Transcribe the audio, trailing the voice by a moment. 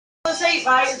seat,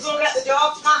 right? He's going to get the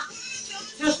job. Nah.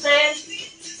 Just saying.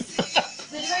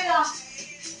 Did you hear that?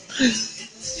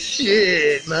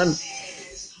 Shit, man.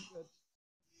 It's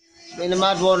been a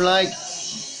mad one, like.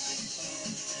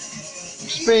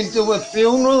 It's been to a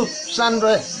funeral,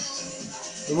 Sandra.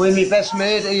 With my best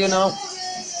mate, you know.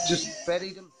 Just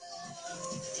buried him.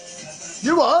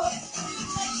 You what?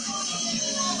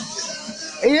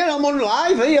 Here, I'm on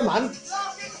live here, man.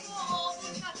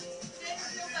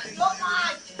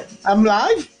 I'm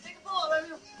live?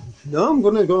 No, I'm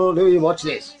gonna go do you. Watch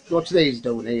this. Watch these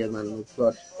down here, man. Look,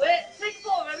 God. Wait, take a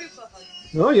photo of you, Papa.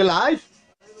 No, you're live.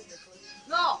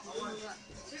 No.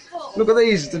 Look at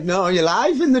these. No, you're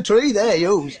live in the tree there,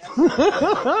 you.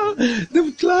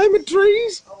 They're climbing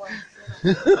trees.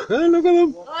 Look at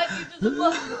them.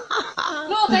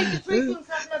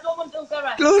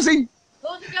 Closey.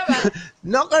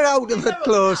 Knock her out of it,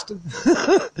 closed.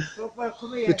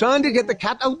 They're trying to get the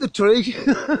cat out the tree.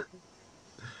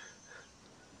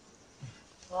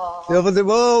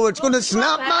 Whoa, it's going to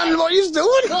snap, man. What are you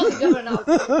doing?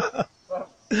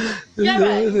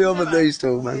 The other these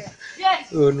two, man.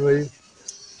 Unreal.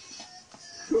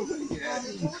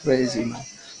 Crazy, man.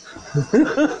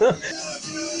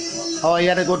 Oh, he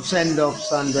had a good send-off,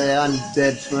 Sunday, and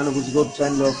dead, man. It was a good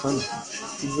send-off, man.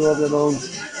 He drove them home.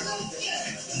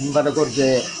 He's had a good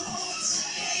day.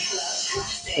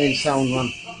 Ain't sound, man.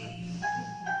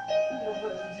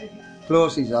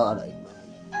 Closey's alright, man.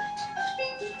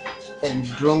 Getting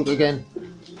drunk again.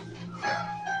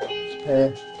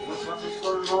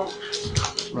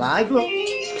 Live, look.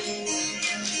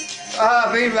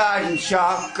 I've been riding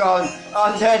shotgun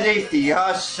underneath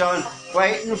the sun,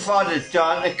 waiting for the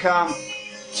dawn to come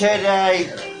today.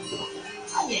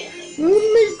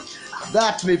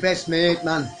 That's my best mate,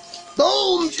 man.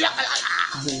 Boom! He's a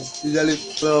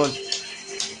little close.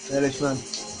 Relish, man.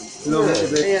 Love it a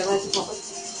bit. Yeah, where's the puppet?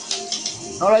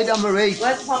 Alright, Anne-Marie.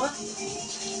 Where's the puppet?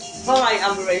 Alright,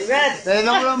 Anne-Marie, red. There's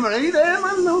no Anne-Marie there,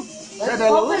 man, no. Where's the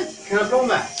puppet? Can I come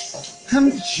there? I'm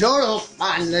sure up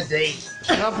on the day.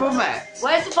 Can I come there?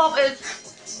 Where's the puppet?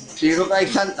 Do you look like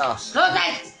Santos?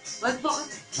 Closey! Where's the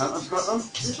puppet? Santos got them?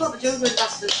 This is what the children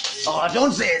bastard. Oh,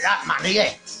 don't say that, man,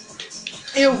 yeah.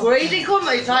 You greedy, couldn't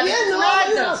you? Yeah, no.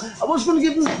 I was going to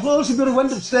give him close, but I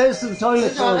went upstairs to the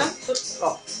toilet. So.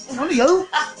 What are you?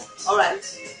 Alright.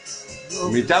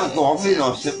 Me dad go on me,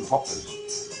 though, sitting poppers.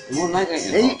 He won't like that,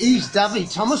 you know. He's Davy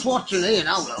Thomas watching here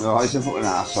now, though. No, he's a fucking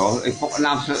arsehole. He's fucking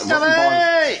absolute whipping boy.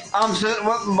 Davy! Absolute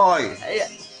whipping boy.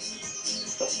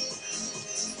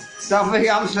 Davy,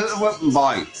 absolute whipping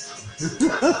boy.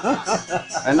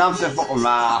 And I'm the fucking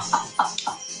ass.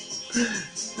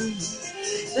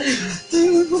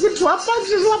 Look at Twatbags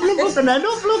is laughing fucking head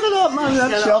up. Look at that, man.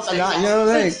 That's shocking, that, you know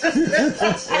what I mean?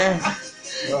 Yeah.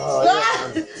 Oh,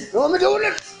 yeah. What am I doing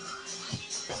it?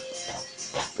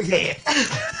 Yeah.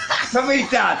 For me,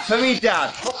 Dad. For me,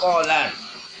 Dad. Fuck all that.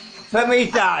 For me,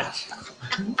 Dad.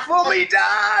 For me,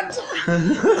 Dad!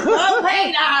 Don't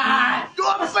pay that!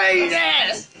 Don't feed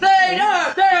it!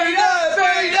 Peter!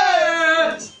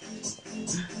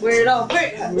 We don't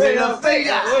pay that! We don't feed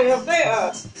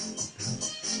it!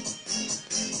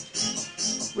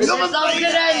 We lives on in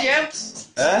you.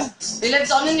 Eh? He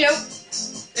lives on in you.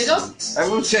 He does?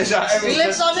 Everyone says that. He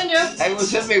lives on in you. Everyone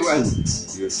says me when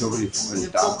you're somebody fucking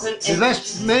dumb. The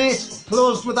best mate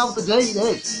closed without the date,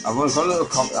 eh? I've only got a little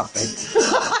cock that big. If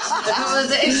it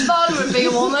was his father, would be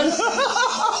a woman.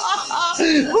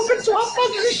 Look at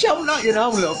Twatbags is shouting at you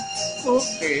now, look.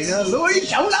 Okay, look, he's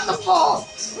shouting at the ball.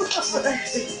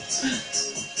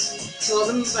 Show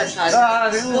them red side.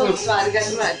 Look, try to get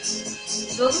the red.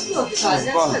 Show them look, try to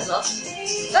get the red, look.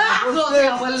 Ah, look, I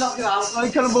will knock you out. I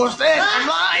can't bust it, I'm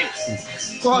live.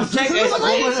 Go on, take it.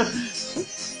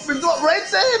 We've got red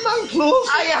there, man, close.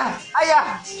 Aya.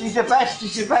 She's the best,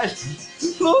 she's the best.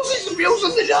 Close, he's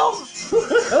abusing the dog.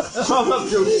 I'm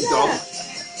abusing the dog.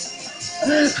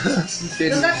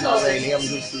 Does that show me?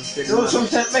 Do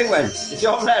something to me when. It's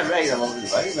your red, right? I'm on the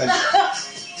way, man.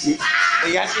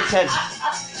 He actually said,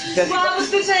 Why was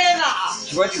they saying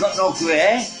that? she went, you got no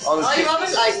grey? Oh, you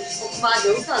haven't, like, fucking my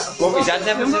youth, What was that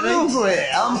never I'm today? not grey,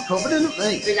 I'm covered in it,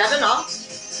 mate. You never know.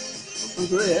 I'm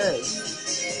grey hair.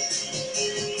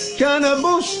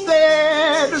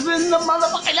 Cannabusters in the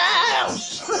motherfucking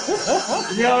house!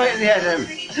 Is he alright in the head, then? I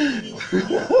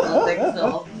think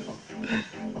so.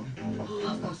 Oh,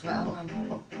 I've got sweat on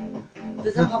them.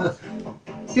 There's a puppet.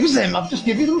 Give us them, I've just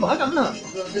given them back, haven't I?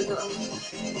 There's a...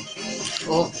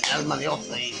 Oh, hell, man, off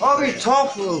these. Oh, he's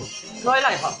tough. No, I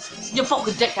like her. You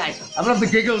fucking dickhead. I've had the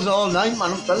giggles all night,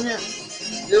 man, I'm telling you.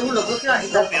 You look at you.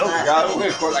 Yeah, I'm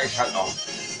going to quit like Santos.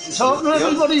 I'm talking to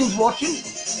everybody who's watching.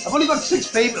 I've only got 6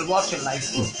 people watching, like.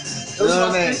 You know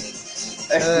what I mean?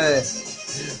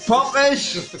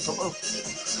 Poppers. Just a couple.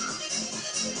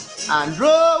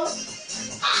 Andrew!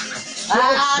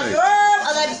 Andrew!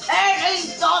 And then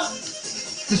Terry's done!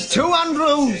 There's 2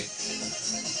 Andrews!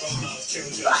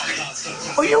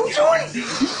 What are you doing? You're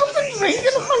fucking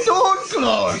drinking on my door,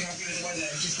 Claus!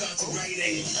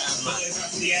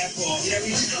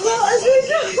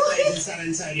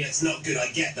 It's not good, I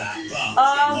get that,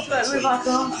 but but we're back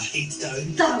on.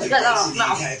 Don't get that off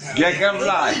now. Get him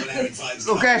right.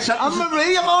 Okay, so I'm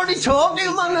Marie, I'm already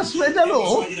talking, man. I said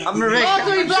hello. I'm Marie. Oh,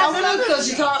 do you blame them because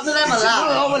you talk to them or that?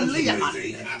 Oh, and Leah, man.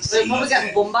 They're probably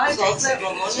getting bummed by dogs later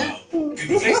on, won't you?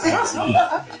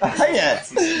 Yeah.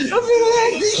 Nothing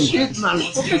like this shit, man.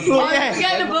 Fucking Oh, yeah. you're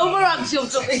getting a boomerang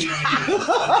shoved up in.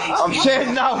 I'm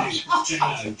saying no.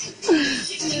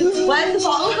 Where's the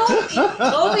bottle go?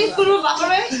 Oh, he's going to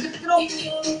evaporate. Pick it up.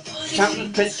 Champion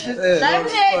picture. There it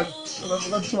is. Go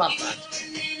to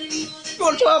Twatbags. Go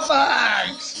to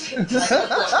Twatbags. That's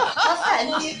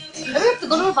it. Maybe it's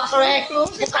going to evaporate.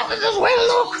 It's happened as well,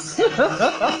 look.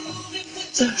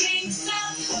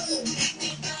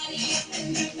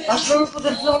 That's room for the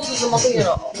vlogs of the mother, you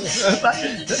know.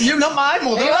 You're not my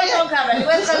mother, Anyway, are I you? don't care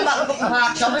anyway. Send back the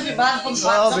park shop if you buy from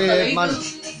I'll be here, man.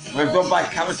 We've done by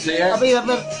carrots here. I'll be here.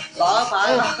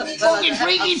 Fucking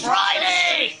Freaky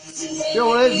Friday!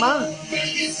 Sure is, man.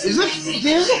 Is it?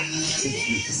 Is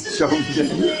it?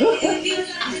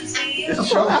 I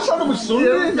thought it was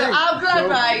Sunday, mate. I'm glad,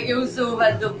 right, you two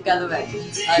went up together, mate.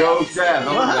 Joe's there,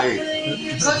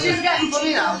 lovely. Because she's getting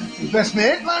funny now. Best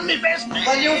mate, man, my best mate.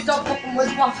 When you stop fucking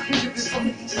with one, you be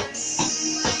funny.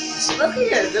 Look at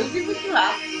you, don't give a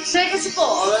crap. Take us a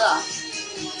photo of that.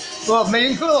 Well, me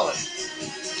and Claus.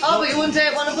 Oh, but you wouldn't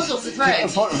take one of us off the train? A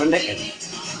photo of a naked.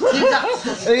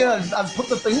 Yeah, I've put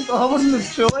the thing, I wouldn't have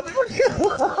shown everybody.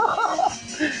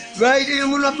 Right, you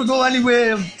wouldn't have to go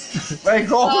anywhere. Where you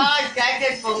going? Oh,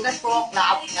 get fun, get broke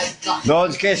now. No,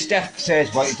 it's because Steph says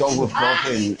what you done with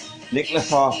fucking Nicola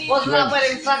for. Wasn't that where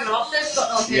he was slagging off? They've got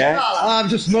no Yeah. taste, I'm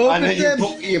just smoking And then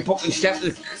them. you're booking Steph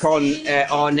to con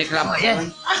Nicola. Oh, yeah.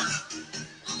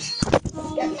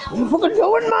 What are you fucking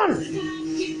doing, man?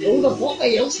 Who the fuck are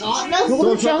you talking about?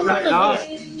 Don't sound right like now. that.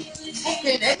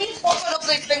 Fucking any fucking up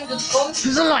these fingers, cunt. This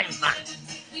is a light, man.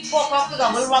 Fuck off with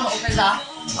that, we'll ram it up in that.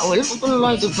 I will fucking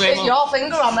light the Get flame. your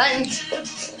finger on it.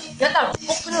 Get that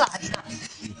fucking light.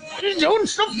 What are you doing?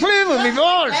 Stop playing with me,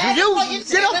 balls. You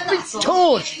get off my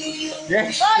toes.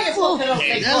 Yes. Oh, you fucking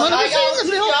ugly Yeah, what are you saying? This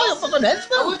is off your fucking head,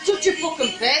 I man. would touch your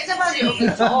fucking face if I had your ugly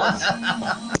toes.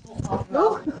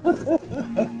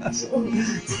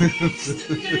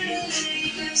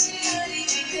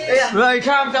 Yeah. Right,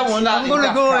 Calm down on that. I'm going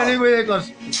to go anyway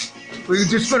because we're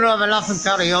just going to have a laugh and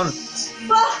carry on.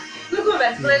 Look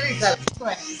at that, lady.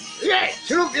 Yeah,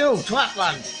 shut up, you twat,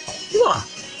 man. Come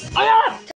on.